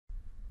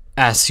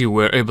As you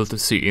were able to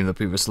see in the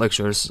previous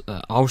lectures,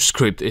 our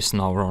script is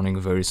now running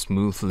very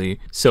smoothly.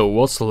 So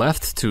what's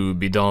left to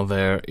be done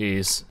there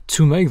is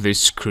to make this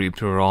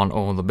script run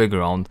on the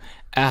background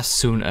as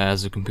soon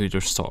as the computer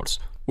starts.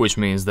 Which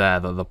means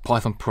that the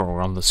Python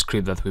program, the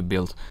script that we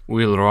built,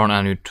 will run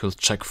and it will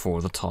check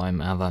for the time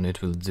and then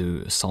it will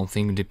do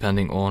something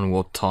depending on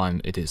what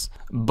time it is.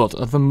 But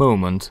at the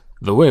moment,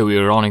 the way we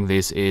are running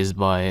this is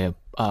by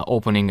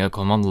opening a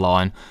command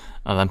line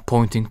and then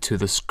pointing to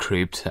the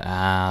script.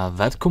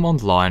 That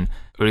command line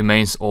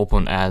remains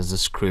open as the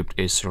script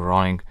is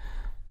running.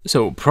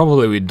 So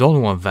probably we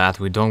don't want that.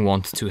 We don't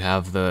want to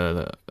have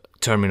the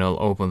terminal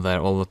open there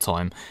all the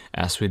time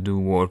as we do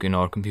work in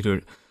our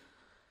computer.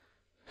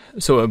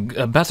 So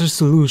a better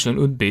solution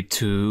would be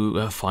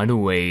to find a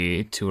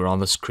way to run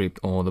the script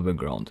on the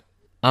background.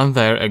 And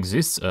there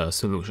exists a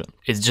solution.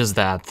 It's just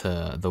that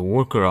the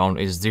workaround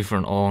is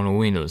different on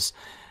Windows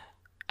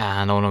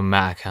and on a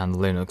Mac and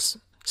Linux.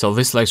 So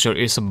this lecture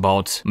is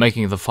about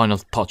making the final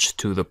touch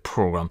to the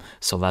program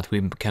so that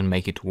we can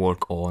make it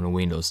work on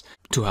Windows,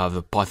 to have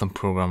the Python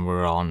program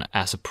run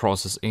as a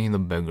process in the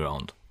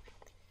background.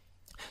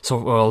 So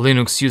for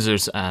Linux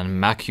users and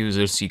Mac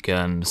users, you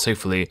can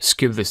safely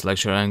skip this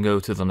lecture and go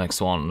to the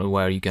next one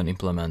where you can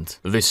implement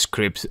this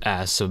script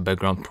as a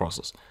background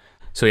process.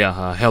 So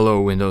yeah,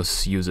 hello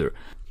Windows user.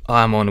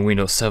 I'm on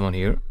Windows 7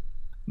 here,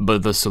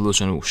 but the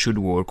solution should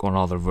work on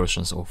other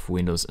versions of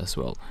Windows as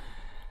well.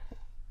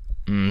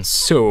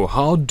 So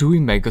how do we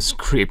make a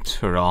script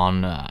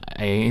run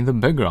in the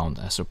background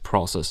as a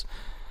process?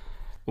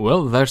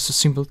 Well, there's a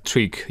simple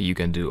trick you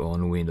can do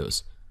on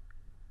Windows.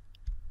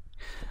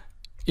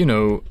 You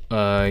know,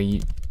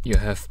 you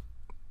have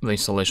the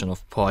installation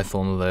of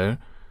Python there.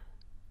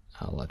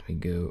 Let me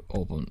go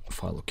open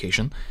file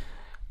location.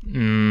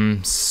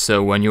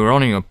 So when you're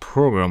running a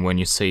program, when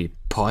you say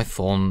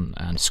Python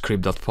and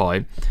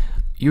script.py,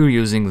 you're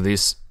using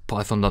this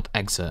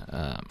python.exe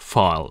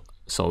file,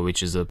 so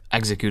which is an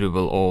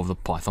executable of the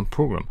Python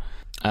program.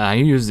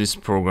 You use this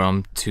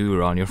program to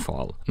run your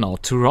file. Now,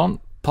 to run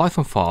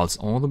Python files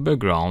on the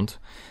background,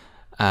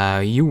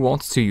 you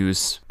want to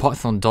use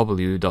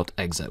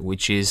python-w.exe,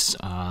 which is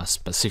a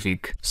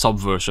specific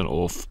subversion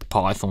of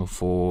Python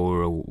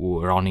for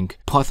running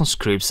Python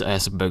scripts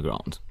as a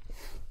background.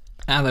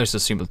 And there's a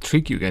simple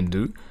trick you can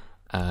do.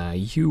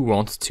 You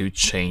want to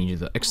change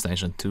the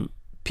extension to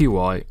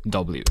pyw.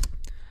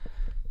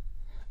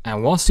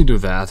 And once you do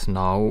that,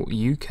 now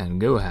you can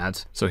go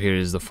ahead. So here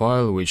is the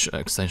file, which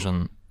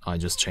extension I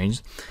just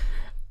changed.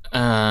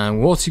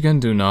 And what you can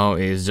do now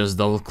is just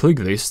double click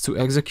this to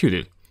execute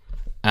it.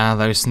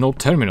 And there is no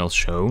terminal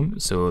shown,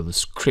 so the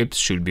script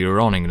should be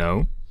running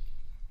now.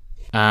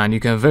 And you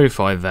can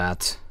verify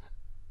that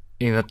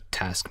in the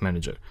task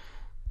manager.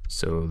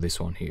 So this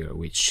one here,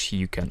 which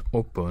you can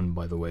open,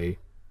 by the way.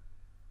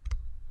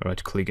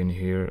 Right click in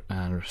here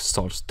and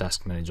start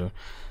task manager.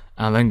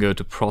 And then go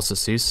to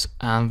processes,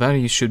 and then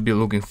you should be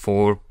looking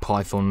for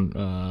Python,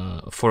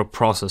 for a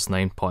process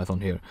named Python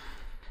here.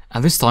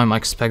 And this time I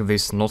expect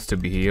this not to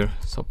be here,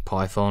 so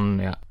Python,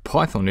 yeah,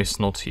 Python is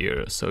not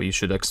here, so you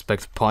should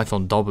expect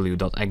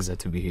python-w.exe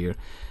to be here.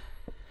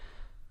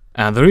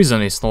 And the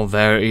reason it's not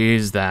there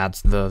is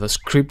that the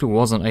script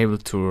wasn't able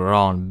to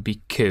run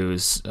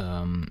because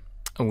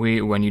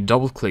when you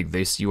double click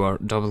this, you are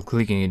double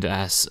clicking it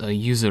as a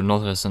user,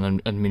 not as an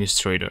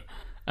administrator.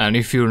 And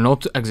if you're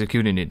not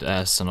executing it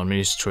as an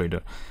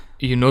administrator,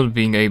 you're not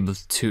being able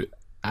to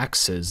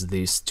access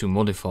this, to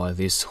modify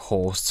this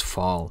host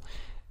file,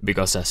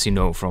 because as you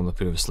know from the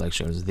previous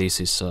lectures, this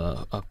is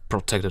a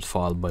protected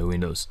file by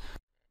Windows.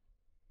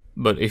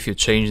 But if you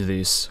change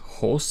this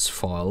hosts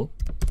file,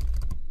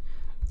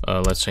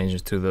 let's change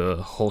it to the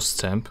host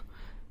temp,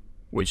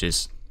 which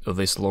is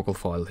this local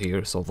file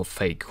here, so the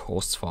fake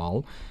host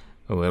file,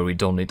 where we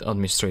don't need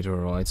administrator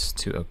rights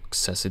to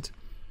access it.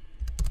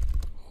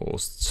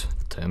 Hosts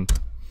temp.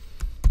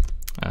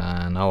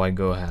 And now I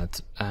go ahead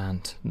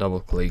and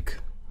double click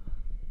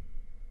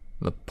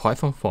the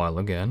Python file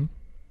again,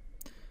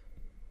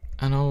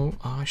 and now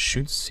I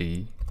should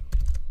see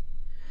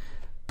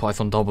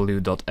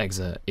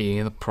python-w.exe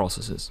in the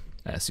processes,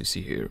 as you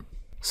see here.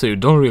 So you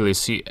don't really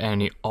see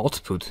any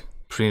output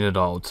printed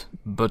out,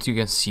 but you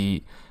can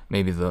see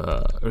maybe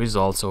the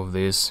results of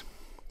this.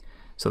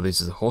 So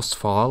this is a host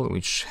file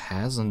which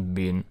hasn't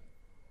been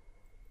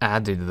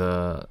added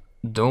the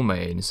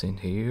domains in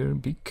here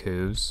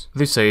because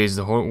this says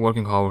the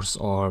working hours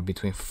are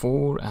between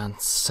 4 and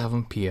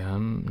 7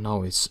 p.m.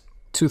 Now it's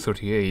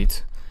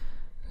 2:38,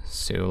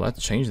 so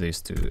let's change this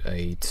to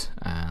 8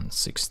 and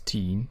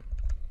 16.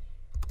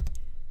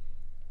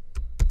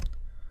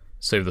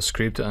 Save the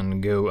script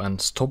and go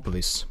and stop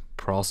this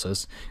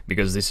process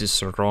because this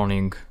is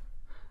running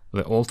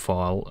the old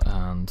file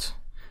and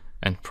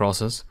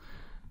process.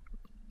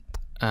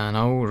 And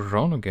now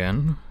run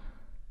again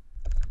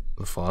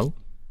the file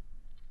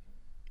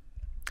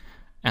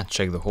and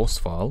check the host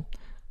file,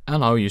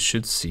 and now you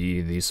should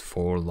see these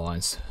 4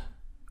 lines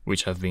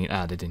which have been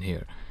added in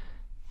here.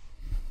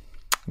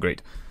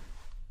 Great.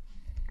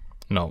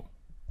 Now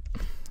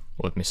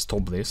let me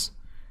stop this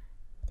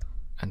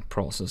and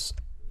process.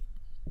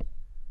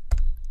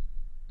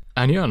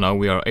 And yeah, now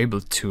we are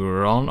able to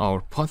run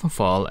our Python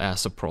file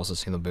as a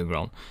process in the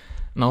background.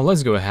 Now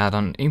let's go ahead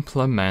and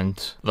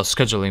implement the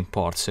scheduling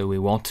part. So we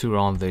want to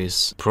run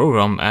this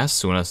program as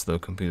soon as the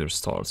computer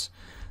starts.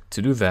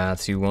 To do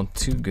that, you want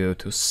to go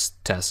to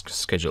Task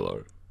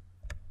Scheduler,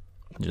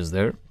 just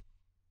there,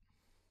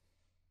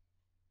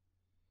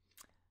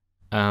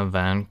 and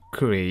then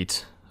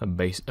create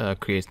a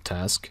create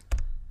task.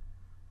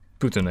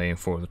 Put a name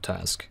for the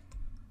task.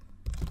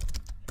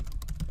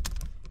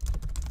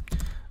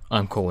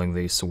 I'm calling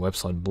this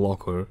website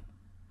blocker,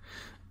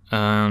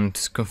 and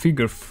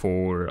configure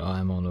for,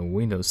 I'm on a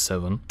Windows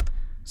 7,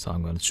 so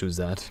I'm going to choose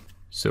that.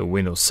 So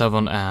Windows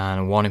 7,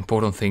 and one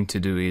important thing to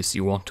do is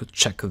you want to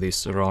check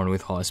this run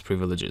with highest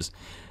privileges,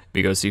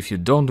 because if you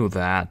don't do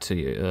that,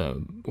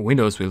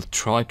 Windows will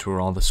try to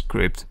run the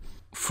script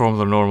from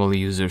the normal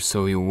user,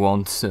 so you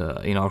want,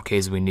 in our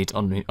case, we need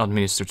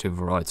administrative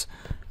rights.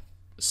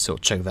 So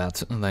check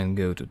that, and then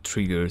go to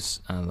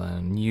triggers, and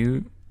then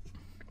new.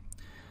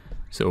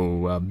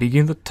 So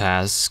begin the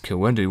task.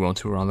 When do you want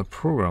to run the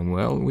program?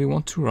 Well, we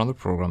want to run the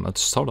program at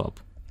startup.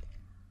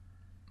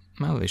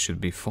 Well, they should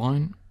be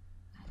fine.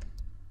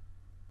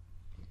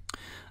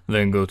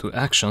 Then go to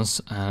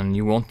actions, and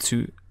you want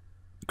to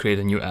create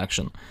a new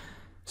action.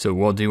 So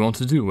what do you want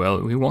to do?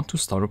 Well, we want to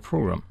start a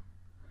program.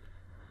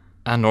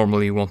 And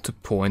normally you want to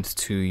point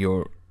to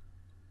your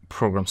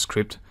program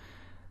script,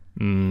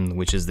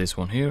 which is this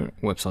one here,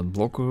 website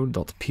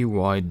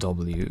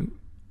blocker.pyw.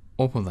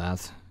 Open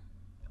that.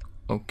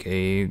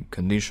 Okay,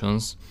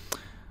 conditions,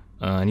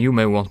 and you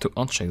may want to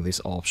uncheck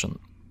this option.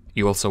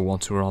 You also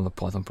want to run the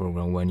Python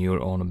program when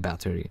you're on a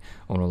battery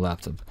on a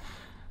laptop.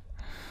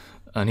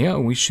 And yeah,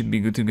 we should be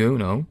good to go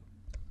now.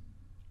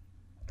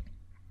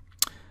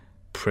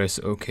 Press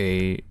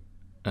OK,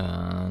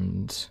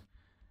 and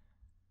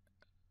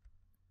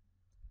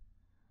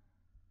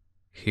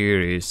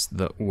here is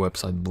the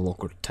website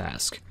blocker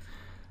task,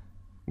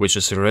 which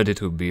is ready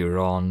to be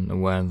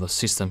run when the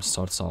system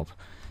starts up.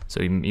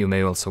 So you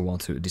may also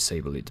want to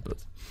disable it, but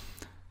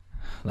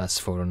that's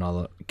for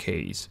another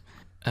case.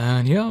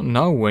 And yeah,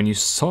 now when you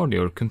start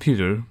your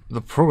computer, the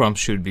program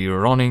should be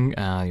running,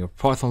 and your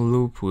Python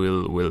loop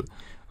will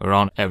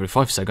run every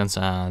 5 seconds,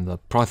 and the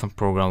Python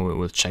program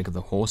will check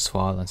the host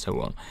file and so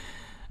on.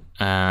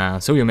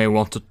 So you may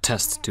want to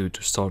test to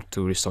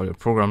restart your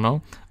program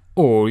now,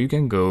 or you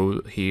can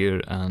go here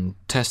and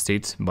test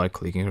it by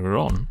clicking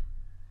run.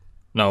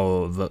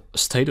 Now the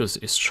status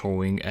is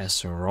showing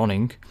as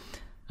running,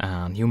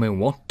 and you may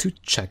want to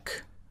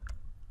check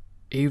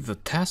if the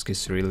task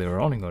is really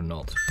running or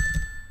not.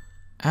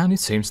 And it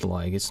seems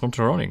like it's not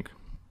running.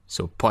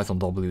 So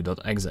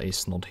python-w.exe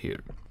is not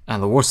here.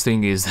 And the worst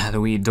thing is that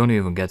we don't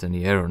even get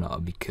any error now,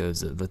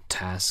 because the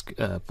task,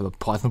 the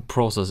Python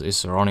process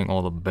is running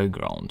on the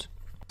background.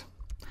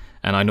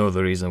 And I know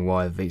the reason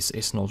why this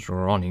is not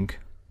running.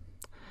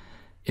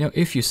 You know,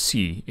 if you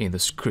see in the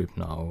script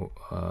now,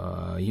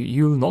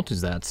 you'll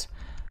notice that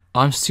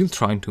I'm still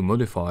trying to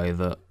modify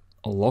the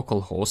local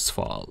host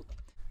file,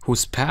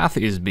 whose path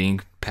is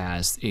being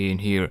passed in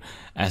here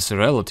as a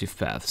relative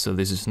path. So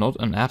this is not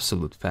an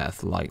absolute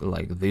path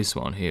like this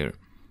one here.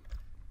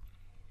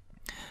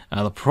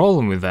 And the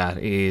problem with that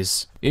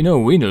is, you know,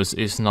 Windows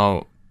is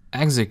now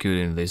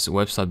executing this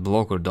website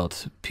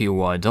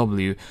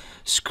blocker.pyw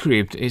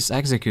script, is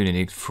executing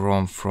it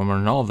from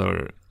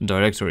another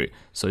directory.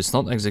 So it's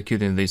not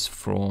executing this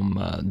from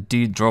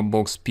the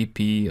Dropbox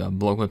pp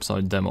blog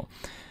website demo.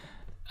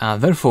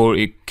 Therefore,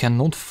 it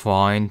cannot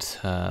find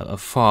a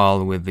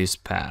file with this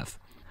path.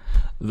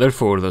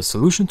 Therefore, the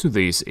solution to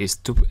this is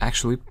to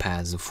actually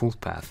pass the full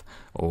path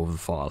of the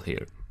file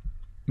here.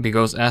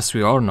 Because as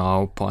we are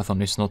now,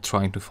 Python is not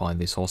trying to find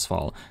this host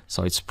file,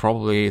 so it's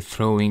probably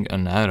throwing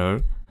an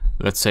error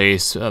that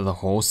says the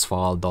host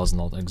file does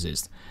not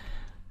exist.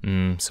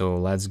 So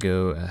let's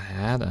go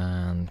ahead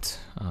and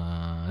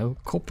I'll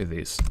copy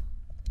this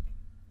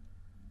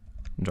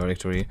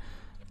directory,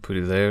 put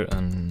it there,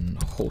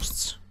 and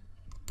hosts,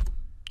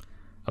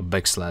 a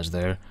backslash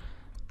there,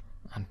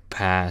 and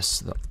pass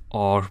the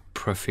R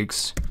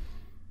prefix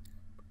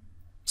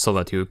so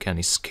that you can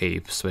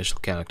escape special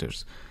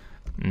characters.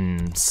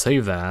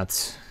 Save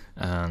that,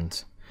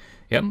 and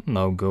yeah,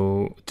 now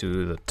go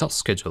to the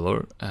task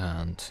scheduler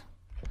and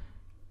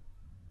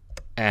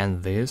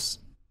end this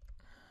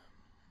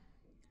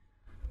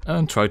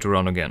and try to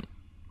run again.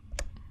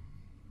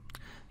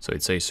 So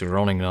it says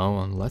running now,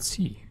 and let's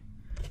see.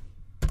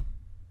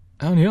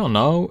 And yeah,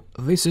 now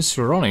this is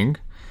running.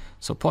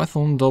 So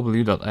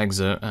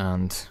python-w.exe,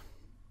 and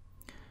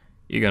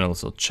you can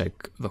also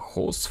check the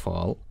host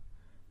file.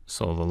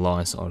 So the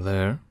lines are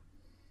there,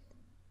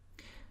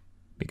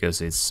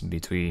 because it's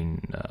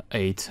between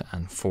 8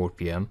 and 4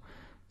 p.m.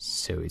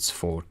 So it's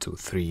 4 to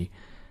 3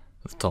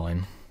 the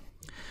time.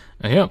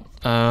 And yeah,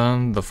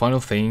 the final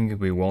thing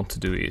we want to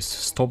do is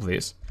stop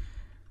this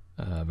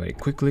very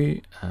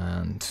quickly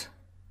and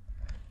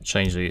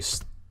change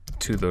this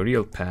to the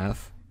real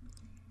path,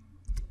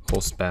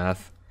 host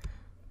path,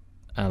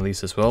 and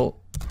this as well.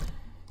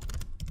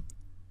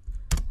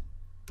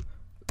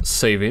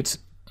 save it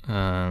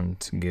and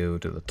go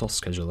to the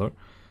task scheduler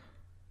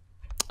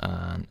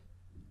and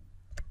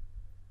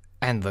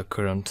end the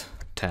current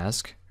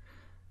task.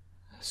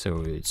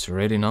 So it's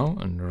ready now,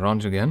 and run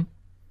it again.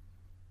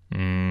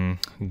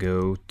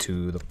 Go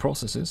to the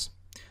processes.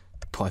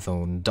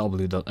 Python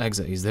w.exe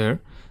is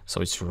there,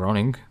 so it's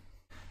running.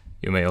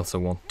 You may also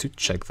want to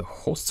check the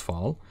host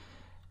file,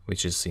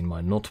 which is in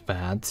my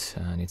notepad,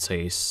 and it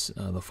says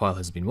the file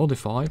has been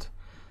modified.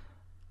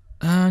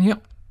 And yeah,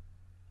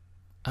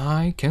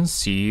 I can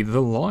see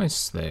the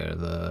lines there,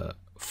 the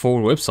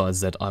 4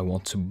 websites that I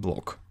want to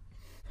block.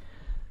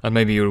 And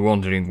maybe you're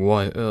wondering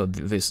why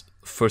this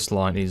first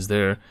line is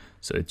there,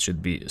 so it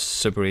should be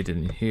separated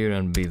in here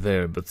and be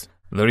there, but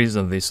the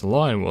reason this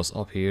line was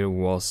up here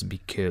was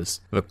because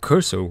the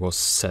cursor was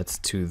set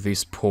to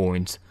this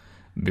point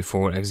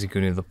before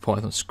executing the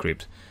Python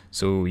script.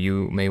 So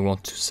you may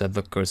want to set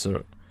the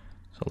cursor,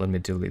 so let me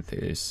delete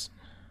this.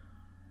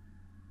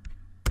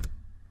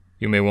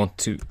 You may want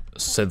to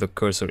set the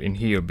cursor in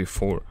here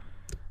before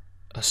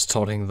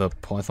starting the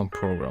Python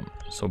program,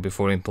 so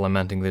before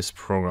implementing this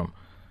program.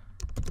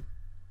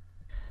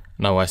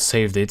 Now I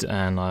saved it,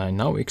 and I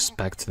now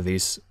expect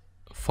this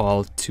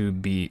file to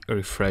be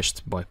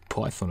refreshed by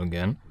Python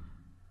again.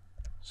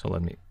 So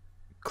let me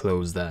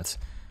close that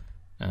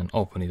and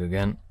open it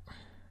again.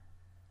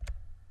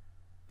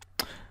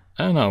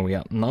 And now,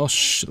 yeah, now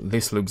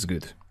this looks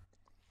good.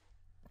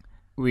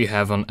 We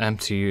have an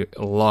empty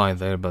line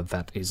there, but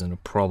that isn't a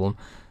problem.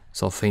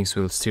 So things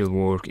will still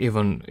work,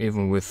 even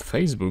with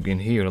Facebook in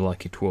here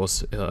like it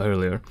was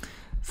earlier.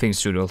 Things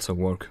should also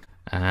work,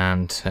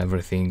 and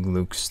everything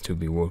looks to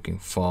be working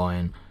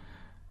fine.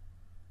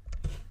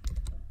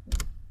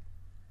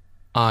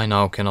 I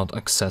now cannot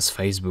access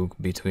Facebook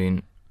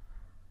between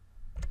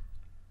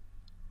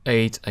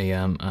 8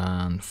 AM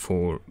and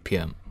 4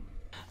 PM.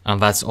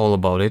 And that's all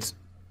about it.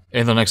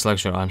 In the next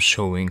lecture I'm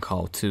showing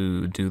how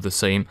to do the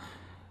same.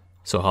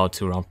 So how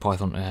to run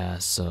Python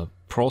as a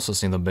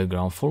process in the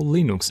background for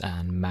Linux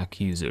and Mac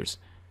users.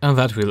 And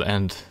that will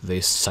end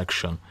this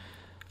section.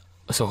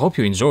 So hope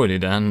you enjoyed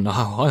it, and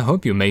I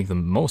hope you make the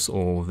most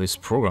of this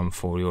program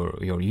for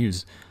your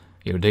use,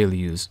 your daily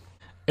use.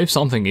 If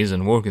something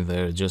isn't working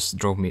there, just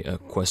drop me a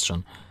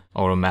question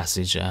or a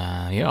message,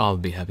 and yeah, I'll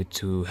be happy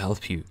to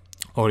help you.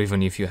 Or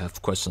even if you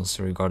have questions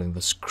regarding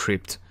the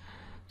script.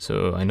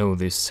 So I know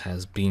this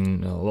has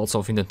been lots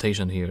of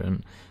indentation here,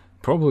 and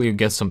probably you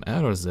get some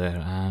errors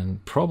there,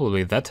 and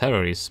probably that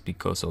error is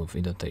because of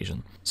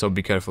indentation. So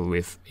be careful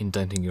with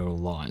indenting your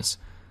lines.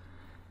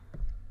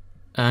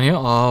 And yeah,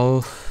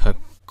 I'll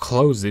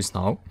close this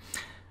now,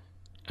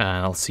 and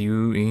I'll see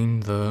you in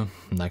the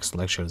next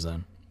lecture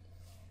then.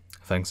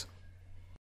 Thanks.